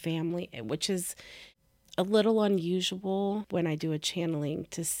whole family, which is a little unusual when I do a channeling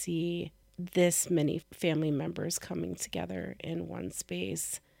to see this many family members coming together in one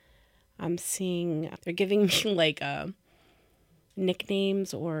space. I'm seeing, they're giving me like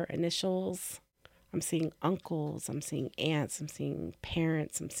nicknames or initials. I'm seeing uncles, I'm seeing aunts, I'm seeing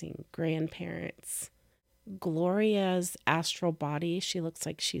parents, I'm seeing grandparents. Gloria's astral body, she looks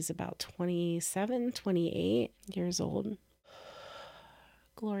like she's about 27, 28 years old.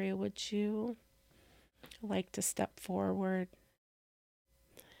 Gloria, would you like to step forward?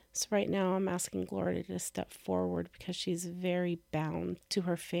 So right now I'm asking Gloria to step forward because she's very bound to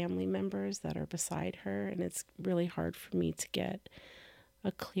her family members that are beside her, and it's really hard for me to get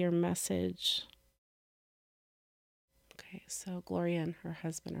a clear message. Okay, so Gloria and her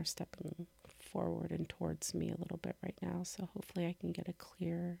husband are stepping forward and towards me a little bit right now, so hopefully I can get a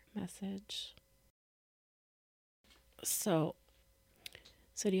clear message. So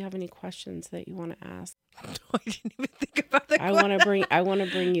do you have any questions that you want to ask? I didn't even think about that. I want to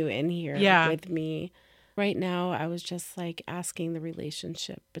bring you in here with me. Right now, I was just like asking the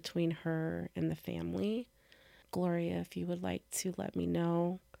relationship between her and the family. Gloria, if you would like to let me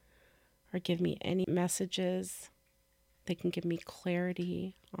know or give me any messages that can give me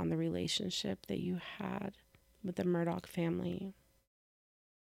clarity on the relationship that you had with the Murdoch family.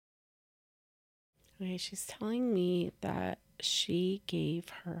 Okay, she's telling me that she gave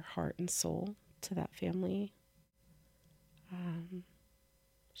her heart and soul to that family.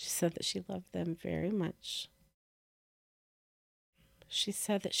 She said that she loved them very much. She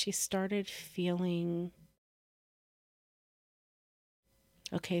said that she started feeling...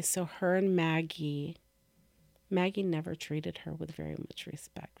 Okay, so her and Maggie never treated her with very much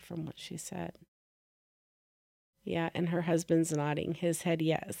respect from what she said. Yeah, and her husband's nodding his head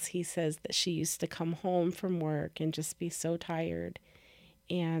yes. He says that she used to come home from work and just be so tired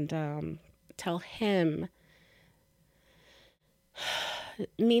and tell him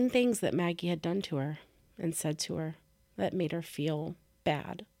mean things that Maggie had done to her and said to her that made her feel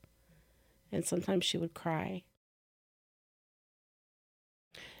bad. And sometimes she would cry.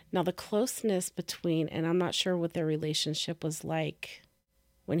 Now, the closeness between, and I'm not sure what their relationship was like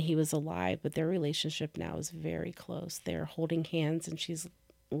when he was alive, but their relationship now is very close. They're holding hands and she's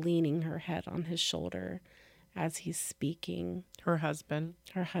leaning her head on his shoulder as he's speaking. Her husband.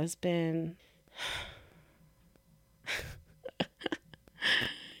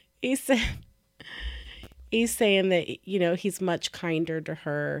 He's saying that, you know, he's much kinder to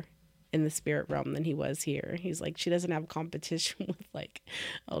her in the spirit realm than he was here. He's like, she doesn't have competition with, like,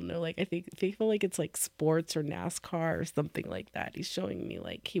 I don't know, like, I feel like it's like sports or NASCAR or something like that. He's showing me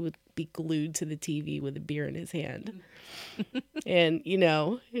like he would be glued to the TV with a beer in his hand. And, you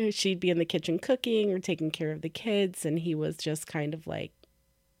know, she'd be in the kitchen cooking or taking care of the kids, and he was just kind of like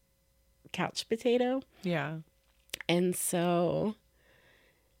couch potato. Yeah. And so,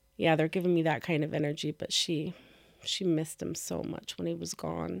 yeah, they're giving me that kind of energy, but she missed him so much when he was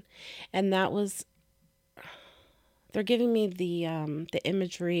gone. And that was, they're giving me the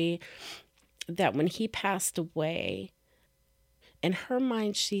imagery that when he passed away, in her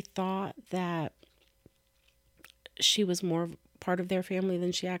mind, she thought that she was more part of their family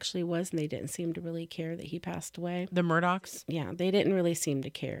than she actually was, and they didn't seem to really care that he passed away. The Murdochs? Yeah, they didn't really seem to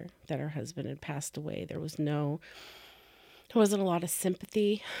care that her husband had passed away. There wasn't a lot of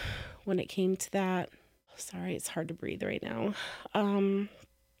sympathy when it came to that. Sorry, it's hard to breathe right now.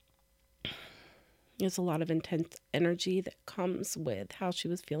 There's a lot of intense energy that comes with how she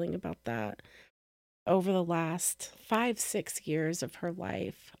was feeling about that. Over the last 5-6 years of her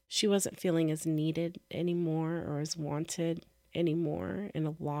life, she wasn't feeling as needed anymore or as wanted anymore in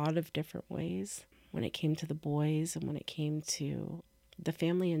a lot of different ways. When it came to the boys and when it came to the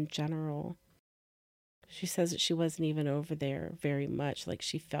family in general. She says that she wasn't even over there very much. Like,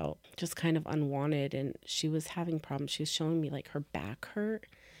 she felt just kind of unwanted, and she was having problems. She was showing me like her back hurt.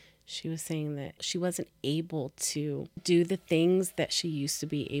 She was saying that she wasn't able to do the things that she used to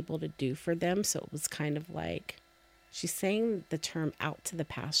be able to do for them. So it was kind of like, she's saying the term out to the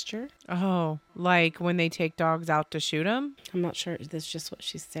pasture. Oh, like when they take dogs out to shoot them? I'm not sure. That's just what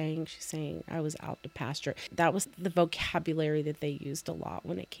she's saying. She's saying, I was out to pasture. That was the vocabulary that they used a lot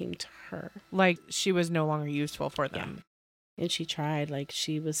when it came to her. Like she was no longer useful for them. Yeah. And she tried, like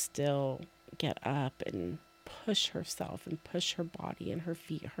she was still get up and push herself and push her body, and her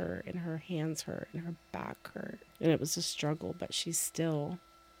feet hurt and her hands hurt and her back hurt. And it was a struggle, but she still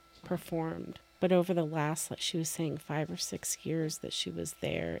performed. But over the last, like she was saying, 5 or 6 years that she was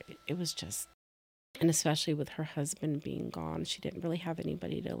there, it was just, and especially with her husband being gone, she didn't really have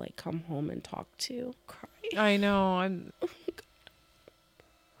anybody to like come home and talk to. Cry. I know. I'm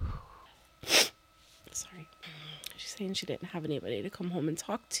sorry. She's saying she didn't have anybody to come home and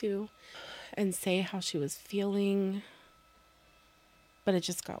talk to and say how she was feeling. But it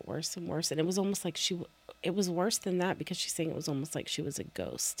just got worse and worse. And it was almost like it was worse than that, because she's saying it was almost like she was a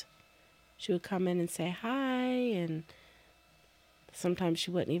ghost. She would come in and say hi, and sometimes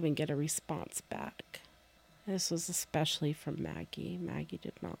she wouldn't even get a response back. This was especially from Maggie. Maggie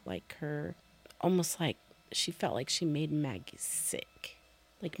did not like her. Almost like she felt like she made Maggie sick.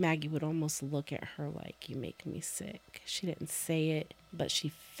 Like Maggie would almost look at her like, you make me sick. She didn't say it, but she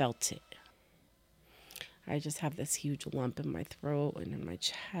felt it. I just have this huge lump in my throat and in my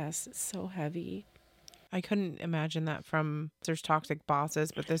chest. It's so heavy. I couldn't imagine that from there's toxic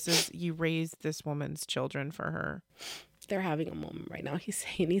bosses, but this is, you raised this woman's children for her. They're having a moment right now. He's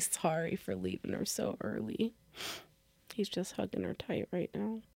saying he's sorry for leaving her so early. He's just hugging her tight right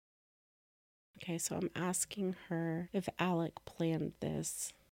now. Okay, so I'm asking her if Alec planned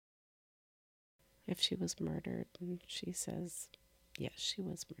this, if she was murdered, and she says, yes, she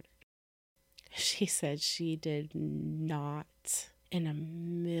was murdered. She said she did not in a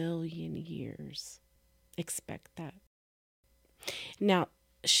million years expect that. Now,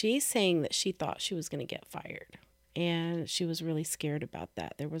 she's saying that she thought she was going to get fired, and she was really scared about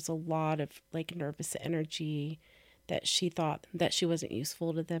that. There was a lot of like nervous energy, that she thought that she wasn't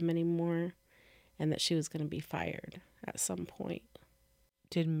useful to them anymore, and that she was going to be fired at some point.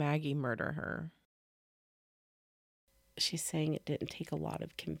 Did Maggie murder her? She's saying it didn't take a lot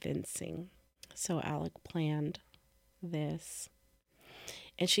of convincing. So Alec planned this.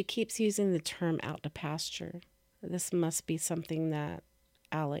 And she keeps using the term out to pasture. This must be something that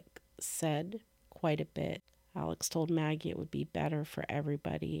Alec said quite a bit. Alex told Maggie it would be better for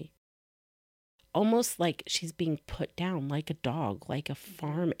everybody. Almost like she's being put down, like a dog, like a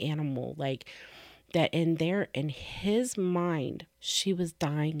farm animal, like that in his mind, she was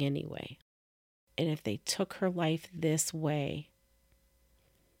dying anyway. And if they took her life this way,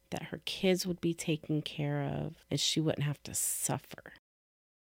 that her kids would be taken care of and she wouldn't have to suffer.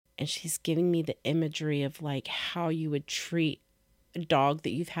 And she's giving me the imagery of like how you would treat a dog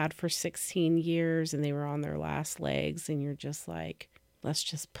that you've had for 16 years and they were on their last legs, and you're just like, let's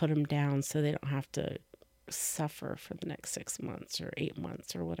just put them down so they don't have to suffer for the next 6 months or 8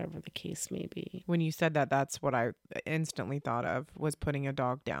 months or whatever the case may be. When you said that, that's what I instantly thought of, was putting a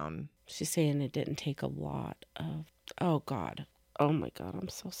dog down. She's saying it didn't take a lot of, oh God, oh my God, I'm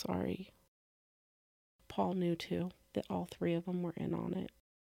so sorry. Paul knew too that all three of them were in on it.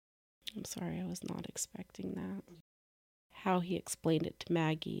 I'm sorry, I was not expecting that. How he explained it to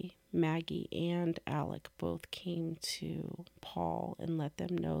Maggie and Alec both came to Paul and let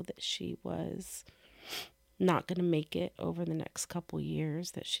them know that she was not going to make it over the next couple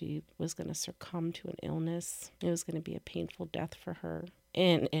years, that she was going to succumb to an illness. It was going to be a painful death for her.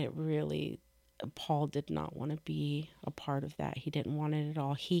 And it really, Paul did not want to be a part of that. He didn't want it at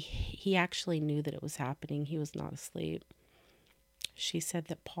all. He actually knew that it was happening. He was not asleep. She said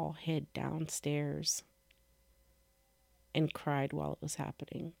that Paul hid downstairs and cried while it was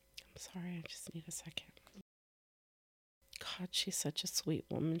happening. I'm sorry, I just need a second. God, she's such a sweet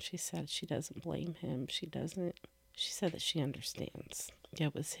woman. She said she doesn't blame him. She said that she understands.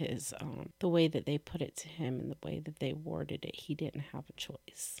 It was his, the way that they put it to him and the way that they worded it, he didn't have a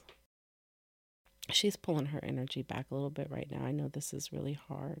choice. She's pulling her energy back a little bit right now. I know this is really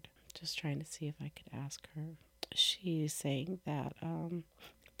hard. Just trying to see if I could ask her. She's saying that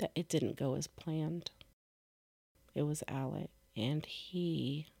that it didn't go as planned. It was Alec, and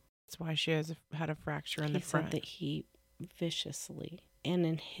that's why she had a fracture in the front. He said that he viciously, and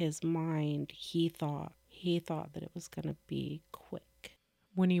in his mind, he thought that it was going to be quick.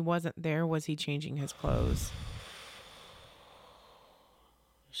 When he wasn't there, was he changing his clothes?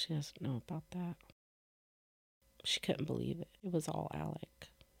 She doesn't know about that. She couldn't believe it. It was all Alec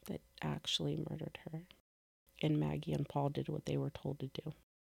that actually murdered her. And Maggie and Paul did what they were told to do.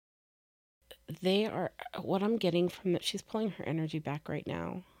 They are, what I'm getting from that, she's pulling her energy back right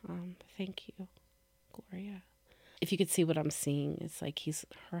now. Thank you, Gloria. If you could see what I'm seeing, it's like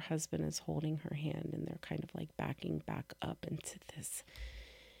her husband is holding her hand and they're kind of like backing back up into this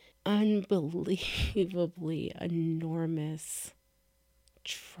unbelievably enormous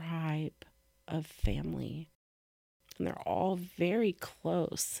tribe of family. And they're all very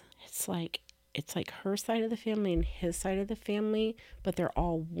close. It's like her side of the family and his side of the family, but they're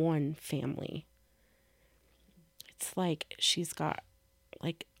all one family. It's like she's got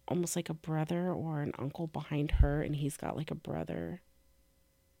like almost like a brother or an uncle behind her, and he's got like a brother.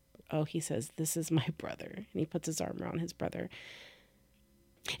 Oh, he says, "This is my brother." And he puts his arm around his brother.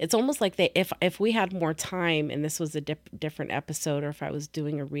 It's almost like if we had more time and this was a different episode, or if I was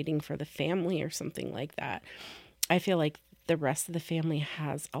doing a reading for the family or something like that, I feel like the rest of the family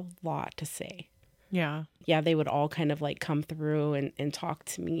has a lot to say. Yeah. Yeah, they would all kind of like come through and talk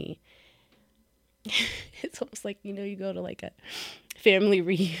to me. It's almost like, you go to like a family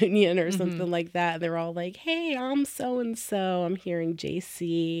reunion or something like that. And they're all like, "Hey, I'm so-and-so. I'm hearing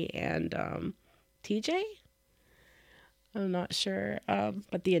JC and TJ." I'm not sure.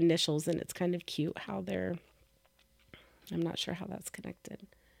 But the initials, and it's kind of cute how I'm not sure how that's connected.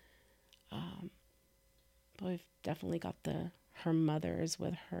 But we've definitely got her mother is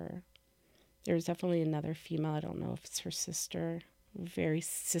with her. There's definitely another female. I don't know if it's her sister. Very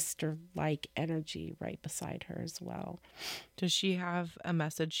sister-like energy right beside her as well. Does she have a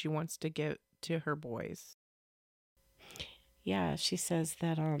message she wants to give to her boys? Yeah, she says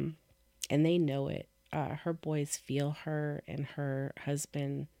that, and they know it. Her boys feel her and her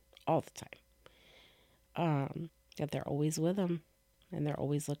husband all the time. That they're always with them. And they're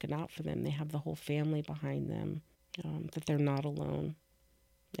always looking out for them. They have the whole family behind them. That they're not alone.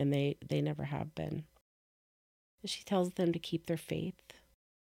 And they never have been. She tells them to keep their faith.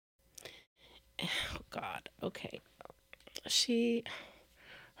 Oh, God. Okay.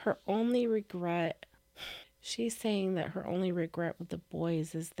 Her only regret, she's saying that her only regret with the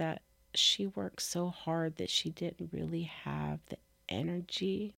boys is that she worked so hard that she didn't really have the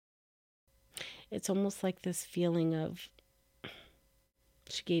energy. It's almost like this feeling of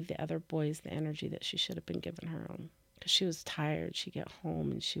she gave the other boys the energy that she should have been giving her own. Because she was tired. She'd get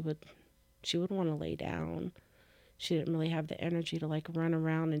home and she would want to lay down. She didn't really have the energy to like run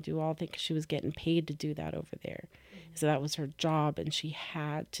around and do all things, because she was getting paid to do that over there. So that was her job, and she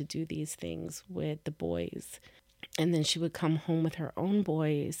had to do these things with the boys. And then she would come home with her own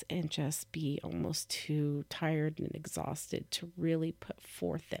boys and just be almost too tired and exhausted to really put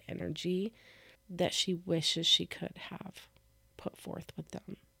forth the energy that she wishes she could have put forth with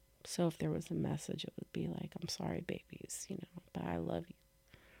them. So if there was a message, it would be like, I'm sorry, babies, but I love you.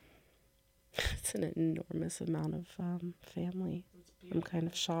 It's an enormous amount of family. I'm kind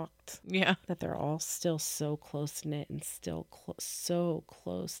of shocked. Yeah. That they're all still so close-knit and still so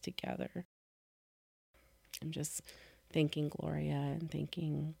close together. I'm just thanking Gloria and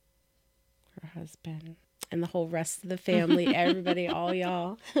thanking her husband and the whole rest of the family, everybody, all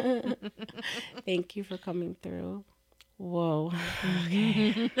y'all. Thank you for coming through. Whoa.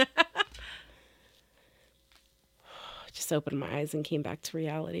 Okay. Just opened my eyes and came back to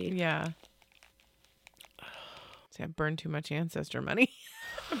reality. Yeah. See, I burned too much ancestor money.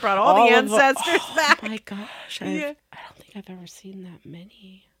 I brought all the ancestors back. Oh my gosh. I don't think I've ever seen that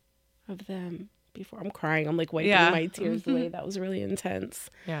many of them before. I'm crying. I'm like wiping my tears away. That was really intense.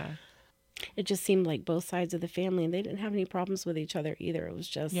 Yeah. It just seemed like both sides of the family, and they didn't have any problems with each other either. It was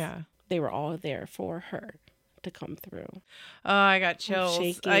just, they were all there for her to come through. Oh, I got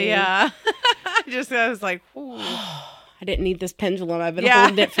chills. Yeah. I was like, ooh. I didn't need this pendulum. I've been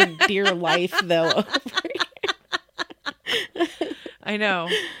holding it for dear life, though. I know.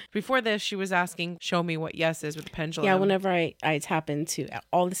 Before this, she was asking, show me what yes is with the pendulum. Yeah, whenever I tap into,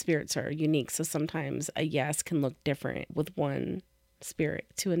 all the spirits are unique. So sometimes a yes can look different with one spirit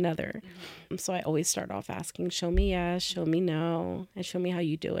to another. So I always start off asking, show me yes, show me no, and show me how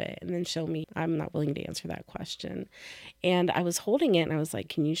you do it. And then show me, I'm not willing to answer that question. And I was holding it and I was like,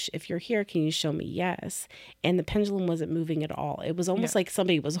 can you, if you're here, can you show me yes? And the pendulum wasn't moving at all. It was almost like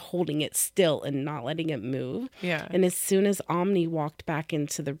somebody was holding it still and not letting it move. Yeah. And as soon as Omni walked back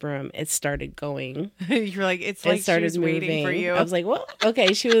into the room, it started going. You're like, it's like she was waiting for you. I was like, well, okay.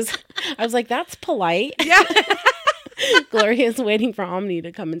 I was like, that's polite. Yeah. Gloria's waiting for Omni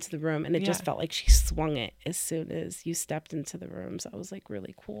to come into the room, and it just felt like she swung it as soon as you stepped into the room. So I was like,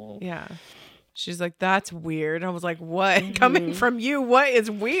 really cool. Yeah. She's like, that's weird. I was like, what? Mm-hmm. Coming from you, what is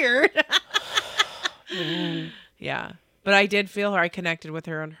weird? Yeah. But I did feel her. I connected with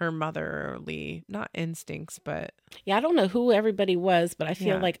her and her motherly, not instincts, but... Yeah, I don't know who everybody was, but I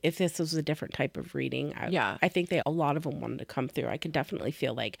feel like if this was a different type of reading, I think a lot of them wanted to come through. I could definitely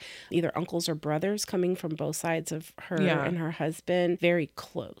feel like either uncles or brothers coming from both sides of her and her husband, very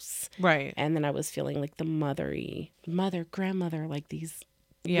close. Right. And then I was feeling like the grandmother, like these...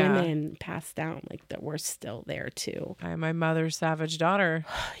 women passed down, like that were still there too. I am my mother's savage daughter.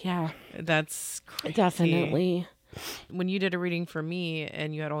 Yeah. That's crazy. Definitely. When you did a reading for me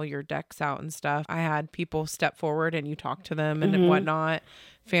and you had all your decks out and stuff, I had people step forward and you talked to them and whatnot,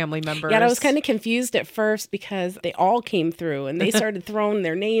 family members. Yeah, I was kind of confused at first because they all came through and they started throwing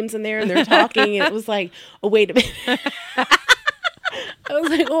their names in there and they're talking and it was like, oh, wait a minute. I was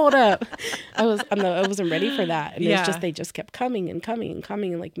like, hold up. I wasn't ready for that. And it's just, they just kept coming and coming and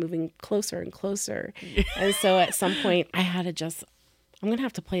coming and like moving closer and closer. And so at some point I had to I'm going to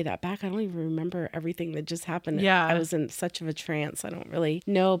have to play that back. I don't even remember everything that just happened. Yeah. I was in such of a trance. I don't really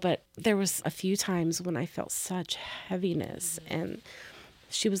know, but there was a few times when I felt such heaviness and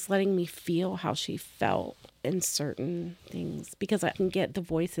she was letting me feel how she felt in certain things because I can get the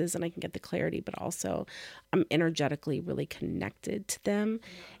voices and I can get the clarity, but also I'm energetically really connected to them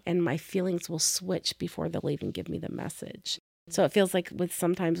and my feelings will switch before they'll even give me the message. So it feels like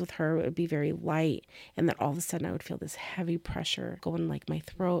sometimes with her, it would be very light. And then all of a sudden I would feel this heavy pressure going like my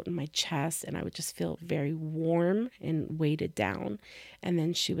throat and my chest. And I would just feel very warm and weighted down. And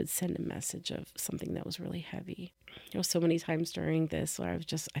then she would send a message of something that was really heavy. There were so many times during this where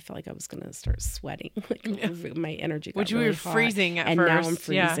I felt like I was going to start sweating. Like my energy got Which really we were hot. freezing at and first. And now I'm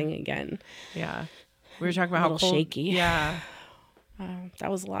freezing again. Yeah. We were talking about how cold. Shaky. Yeah.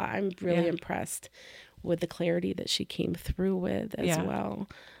 That was a lot. I'm really impressed with the clarity that she came through with as well.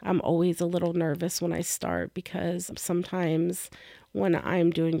 I'm always a little nervous when I start because sometimes when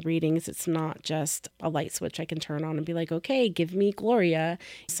I'm doing readings, it's not just a light switch I can turn on and be like, okay, give me Gloria.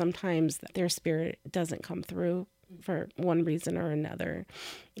 Sometimes their spirit doesn't come through for one reason or another.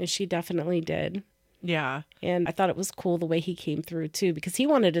 And she definitely did. Yeah. And I thought it was cool the way he came through too, because he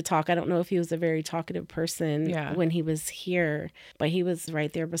wanted to talk. I don't know if he was a very talkative person when he was here, but he was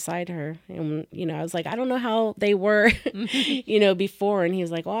right there beside her. And, I was like, I don't know how they were, before. And he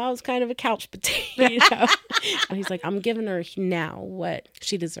was like, well, I was kind of a couch potato. And he's like, I'm giving her now what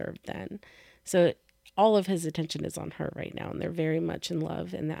she deserved then. So all of his attention is on her right now. And they're very much in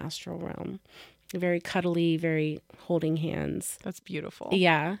love in the astral realm. Very cuddly, very holding hands. That's beautiful.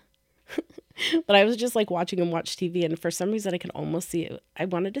 Yeah. But I was just like watching him watch TV, and for some reason I could almost see it. I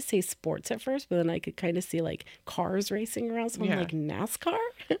wanted to say sports at first, but then I could kind of see like cars racing around. So I'm like, NASCAR?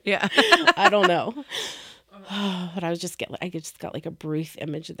 Yeah. I don't know. But I just got like a brief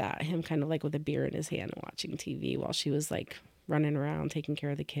image of that, him kind of like with a beer in his hand watching TV while she was like running around taking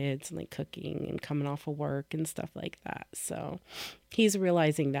care of the kids and like cooking and coming off of work and stuff like that. So he's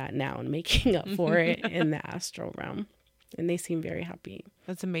realizing that now and making up for it in the astral realm. And they seem very happy.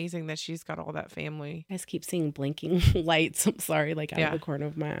 That's amazing that she's got all that family. I just keep seeing blinking lights. I'm sorry, like out of the corner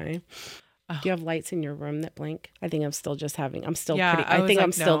of my eye. Do you have lights in your room that blink? I think I'm still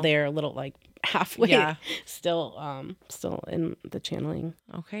still there a little like halfway. Yeah. Still in the channeling.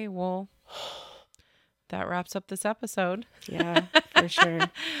 Okay, well, that wraps up this episode. Yeah, for sure.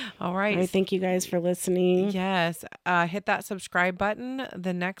 All right. Thank you guys for listening. Yes. Hit that subscribe button.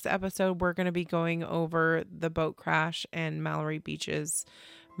 The next episode, we're going to be going over the boat crash and Mallory Beach's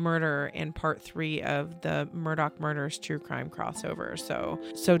murder in part 3 of the Murdoch Murders True Crime crossover.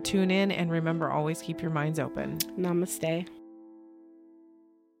 So tune in and remember, always keep your minds open. Namaste.